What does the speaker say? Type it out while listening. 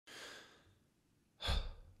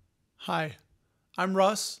Hi, I'm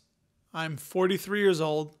Russ. I'm 43 years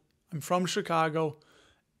old. I'm from Chicago,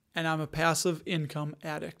 and I'm a passive income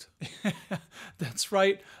addict. That's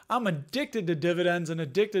right. I'm addicted to dividends and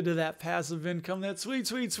addicted to that passive income, that sweet,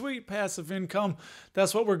 sweet, sweet passive income.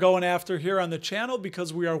 That's what we're going after here on the channel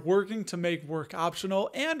because we are working to make work optional,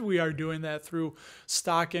 and we are doing that through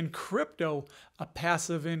stock and crypto, a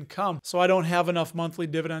passive income. So I don't have enough monthly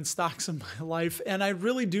dividend stocks in my life, and I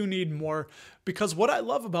really do need more because what I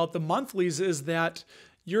love about the monthlies is that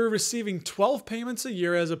you're receiving 12 payments a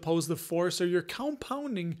year as opposed to 4, so you're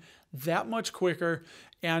compounding that much quicker.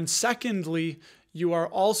 And secondly, you are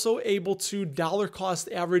also able to dollar cost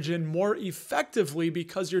average in more effectively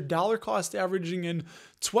because you're dollar cost averaging in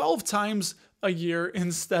 12 times a year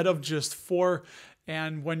instead of just 4.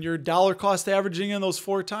 And when you're dollar cost averaging in those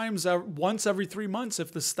 4 times, once every 3 months,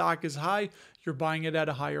 if the stock is high, you're buying it at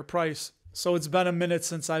a higher price. So it's been a minute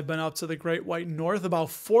since I've been up to the Great White North.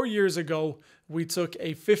 About 4 years ago, we took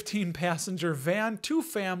a 15-passenger van, 2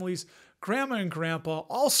 families, grandma and grandpa,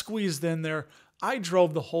 all squeezed in there. I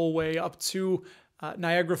drove the whole way up to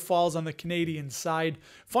Niagara Falls on the Canadian side.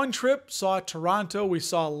 Fun trip, saw Toronto, we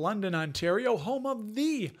saw London, Ontario, home of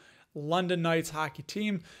the London Knights hockey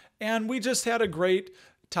team, and we just had a great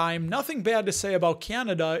time. Nothing bad to say about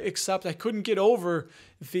Canada, except I couldn't get over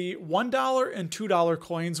the $1 and $2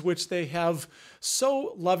 coins, which they have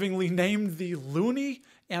so lovingly named the Loonie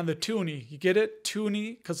and the Toonie. You get it?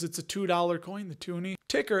 Toonie, because it's a $2 coin, the Toonie.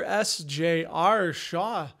 Ticker SJR,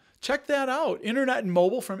 Shaw. Check that out. Internet and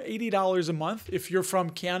mobile from $80 a month. If you're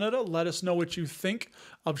from Canada, let us know what you think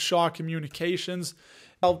of Shaw Communications.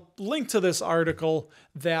 I'll link to this article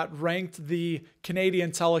that ranked the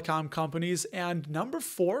Canadian telecom companies, and number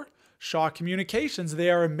 4, Shaw Communications.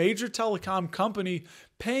 They are a major telecom company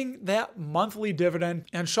paying that monthly dividend,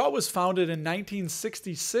 and Shaw was founded in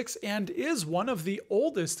 1966 and is one of the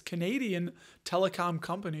oldest Canadian telecom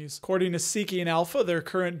companies. According to Seeking Alpha, their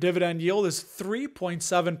current dividend yield is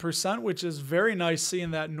 3.7%, which is very nice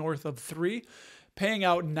seeing that north of 3, paying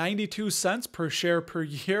out 92 cents per share per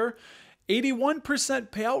year.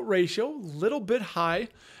 81% payout ratio, little bit high.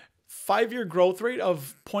 5-year growth rate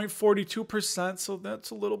of 0.42%, so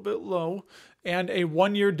that's a little bit low. And a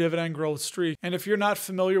 1-year dividend growth streak. And if you're not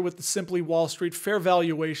familiar with the Simply Wall Street fair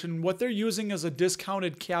valuation, what they're using is a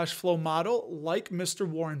discounted cash flow model like Mr.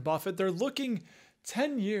 Warren Buffett. They're looking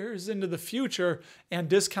 10 years into the future and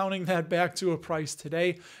discounting that back to a price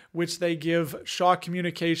today, which they give Shaw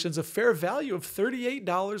Communications a fair value of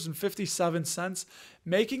 $38.57,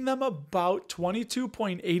 making them about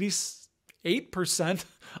 22.88%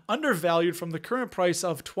 undervalued from the current price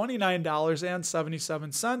of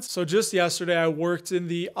 $29.77. So just yesterday, I worked in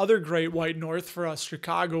the other Great White North for us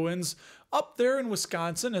Chicagoans up there in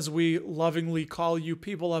Wisconsin, as we lovingly call you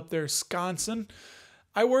people up there, Wisconsin.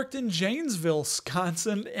 I worked in Janesville,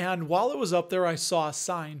 Wisconsin, and while I was up there, I saw a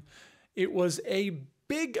sign. It was a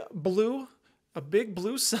big blue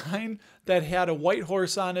sign that had a white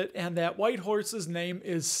horse on it, and that white horse's name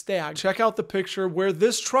is STAG. Check out the picture where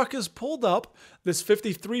this truck is pulled up, this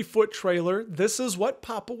 53-foot trailer. This is what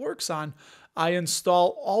Papa works on. I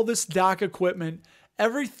install all this dock equipment,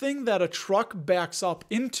 everything that a truck backs up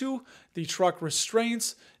into, the truck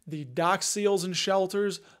restraints, the dock seals and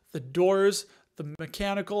shelters, the doors, the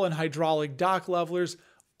mechanical and hydraulic dock levelers,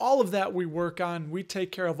 all of that we work on. We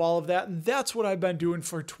take care of all of that, and that's what I've been doing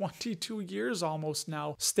for 22 years almost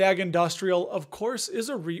now. STAG Industrial, of course, is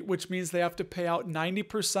a REIT, which means they have to pay out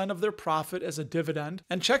 90% of their profit as a dividend.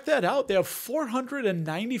 And check that out. They have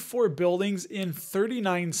 494 buildings in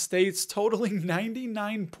 39 states, totaling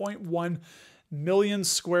 99.1 million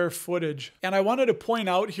square footage. And I wanted to point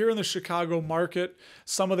out here in the Chicago market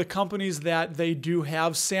some of the companies that they do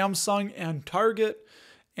have: Samsung and Target.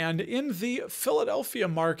 And in the Philadelphia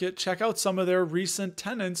market, check out some of their recent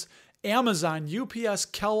tenants: Amazon, UPS,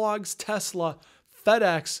 Kellogg's, Tesla,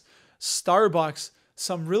 FedEx, Starbucks,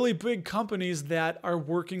 some really big companies that are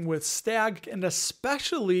working with STAG, and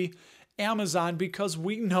especially Amazon, because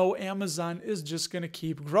we know Amazon is just going to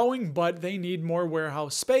keep growing, but they need more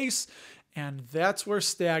warehouse space. And that's where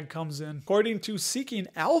STAG comes in. According to Seeking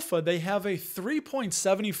Alpha, they have a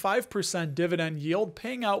 3.75% dividend yield,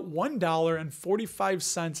 paying out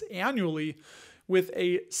 $1.45 annually, with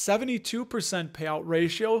a 72% payout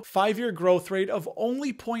ratio, 5-year growth rate of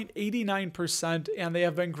only 0.89%, and they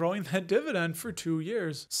have been growing that dividend for 2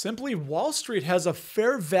 years. Simply Wall Street has a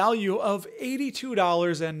fair value of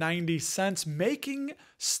 $82.90, making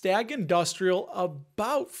STAG Industrial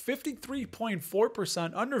about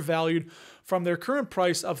 53.4% undervalued from their current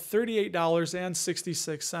price of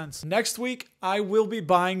 $38.66. Next week, I will be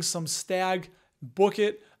buying some STAG. Book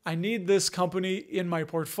it. I need this company in my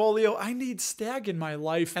portfolio. I need STAG in my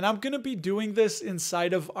life. And I'm going to be doing this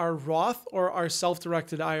inside of our Roth or our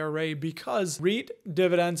self-directed IRA because REIT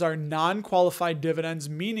dividends are non-qualified dividends,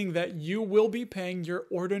 meaning that you will be paying your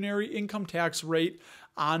ordinary income tax rate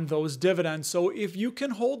on those dividends. So if you can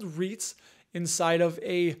hold REITs inside of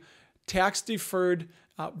a tax-deferred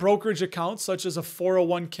brokerage account, such as a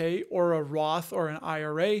 401k or a Roth or an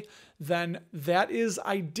IRA, then that is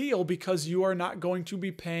ideal because you are not going to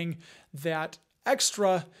be paying that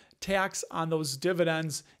extra tax on those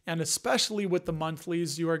dividends. And especially with the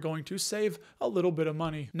monthlies, you are going to save a little bit of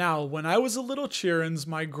money. Now, when I was a little cheerins,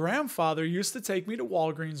 my grandfather used to take me to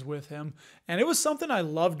Walgreens with him. And it was something I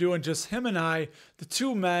loved doing, just him and I, the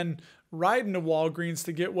two men, riding to Walgreens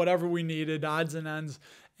to get whatever we needed, odds and ends.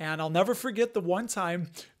 And I'll never forget the one time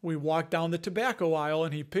we walked down the tobacco aisle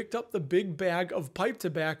and he picked up the big bag of pipe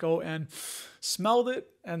tobacco and smelled it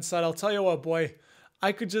and said, "I'll tell you what, boy,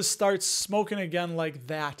 I could just start smoking again like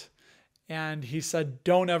that." And he said,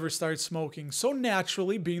 "Don't ever start smoking." So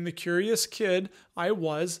naturally, being the curious kid I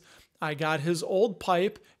got his old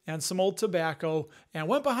pipe and some old tobacco and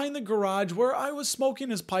went behind the garage where I was smoking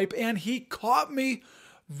his pipe, and he caught me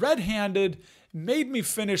red-handed, made me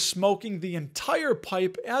finish smoking the entire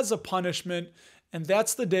pipe as a punishment, and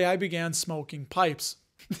that's the day I began smoking pipes.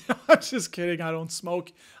 I'm just kidding, I don't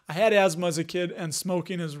smoke. I had asthma as a kid, and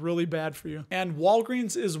smoking is really bad for you. And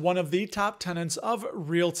Walgreens is one of the top tenants of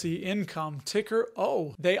Realty Income, ticker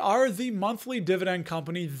O. They are the monthly dividend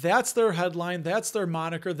company. That's their headline, that's their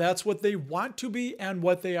moniker, that's what they want to be and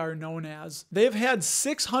what they are known as. They've had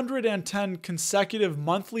 610 consecutive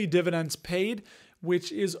monthly dividends paid,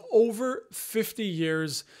 which is over 50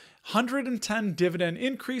 years, 110 dividend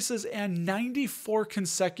increases, and 94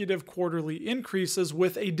 consecutive quarterly increases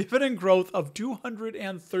with a dividend growth of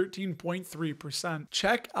 213.3%.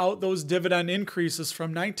 Check out those dividend increases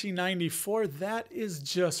from 1994. That is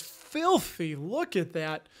just filthy. Look at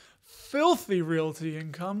that. Filthy Realty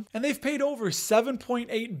Income. And they've paid over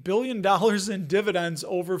 $7.8 billion in dividends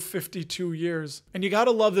over 52 years. And you got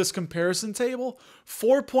to love this comparison table.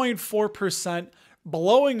 4.4%.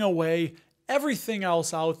 Blowing away everything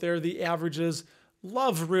else out there, the averages.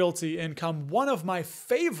 Love Realty Income, one of my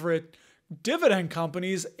favorite dividend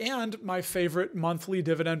companies and my favorite monthly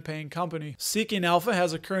dividend paying company. Seeking Alpha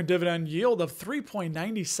has a current dividend yield of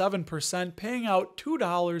 3.97%, paying out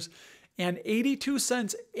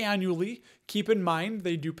 $2.82 annually. Keep in mind,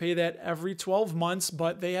 they do pay that every 12 months,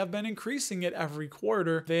 but they have been increasing it every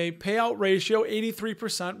quarter. They payout ratio,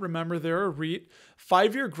 83%. Remember, they're a REIT.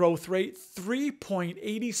 5-year growth rate,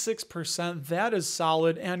 3.86%. That is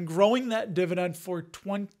solid. And growing that dividend for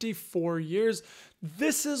 24 years.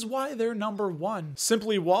 This is why they're number one.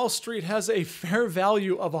 Simply Wall Street has a fair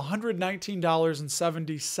value of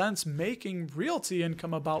 $119.70, making Realty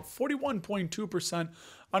Income about 41.2%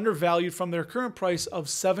 undervalued from their current price of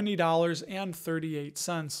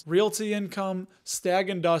 $70.38. Realty Income, STAG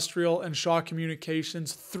Industrial, and Shaw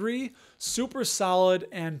Communications, 3 super solid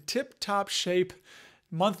and tip-top shape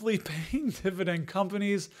monthly paying dividend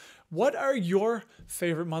companies. What are your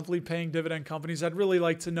favorite monthly paying dividend companies? I'd really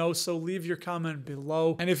like to know, so leave your comment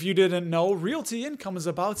below. And if you didn't know, Realty Income is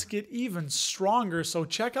about to get even stronger, so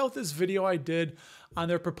check out this video I did on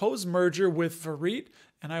their proposed merger with the REIT,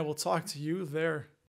 and I will talk to you there.